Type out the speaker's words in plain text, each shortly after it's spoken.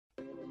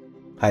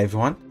Hi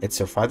everyone, it's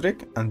Sir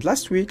Fadrik, and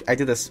last week I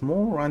did a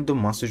small random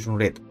monster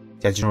generator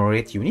that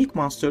generates unique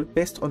monster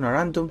based on a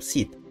random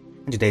seed.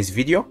 In today's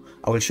video,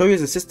 I will show you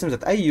the system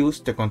that I use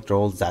to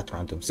control that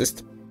random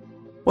system.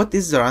 What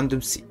is the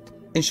random seed?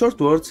 In short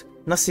words,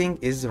 nothing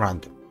is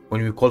random.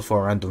 When we call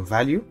for a random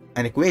value,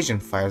 an equation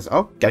fires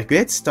up,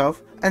 calculates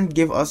stuff, and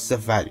gives us the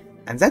value.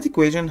 And that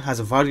equation has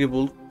a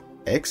variable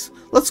x,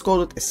 let's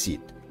call it a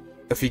seed.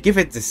 If we give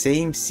it the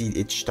same seed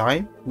each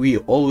time, we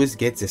always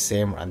get the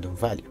same random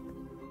value.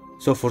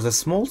 So for the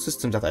small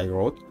system that I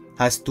wrote,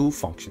 has two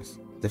functions.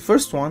 The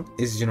first one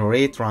is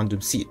generate random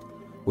seed,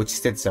 which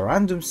sets the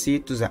random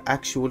seed to the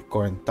actual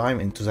current time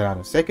into the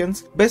random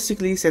seconds,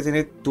 basically setting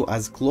it to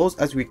as close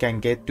as we can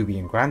get to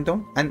being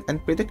random and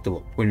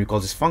unpredictable. When we call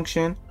this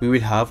function, we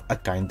will have a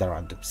kinda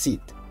random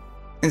seed.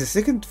 In the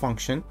second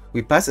function,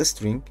 we pass a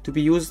string to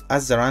be used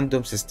as the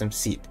random system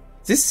seed.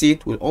 This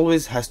seed will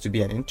always has to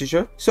be an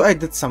integer, so I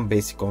did some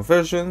basic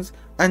conversions,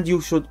 and you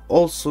should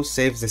also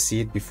save the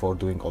seed before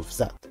doing all of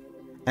that.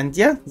 And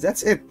yeah,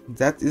 that's it.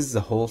 That is the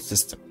whole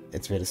system.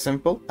 It's very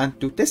simple, and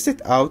to test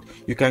it out,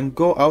 you can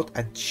go out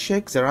and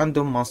check the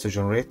random monster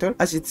generator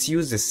as it's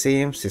used the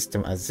same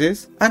system as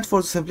this. And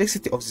for the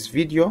simplicity of this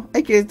video,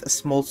 I created a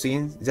small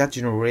scene that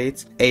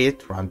generates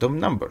 8 random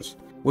numbers.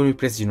 When we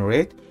press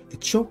generate,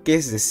 it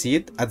showcases the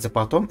seed at the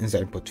bottom in the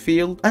input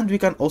field, and we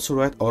can also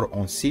write our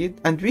own seed,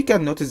 and we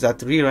can notice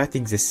that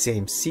rewriting the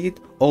same seed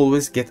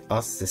always gets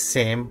us the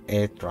same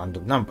 8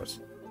 random numbers.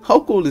 How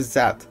cool is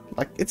that?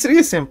 Like, it's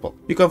really simple.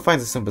 You can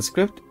find the simple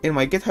script in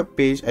my GitHub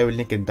page, I will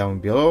link it down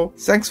below.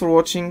 Thanks for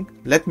watching,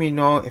 let me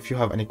know if you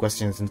have any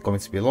questions in the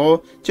comments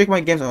below. Check my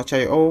games on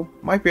itch.io,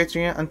 my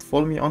Patreon, and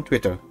follow me on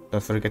Twitter.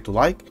 Don't forget to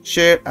like,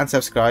 share, and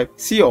subscribe.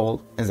 See you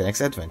all in the next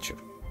adventure.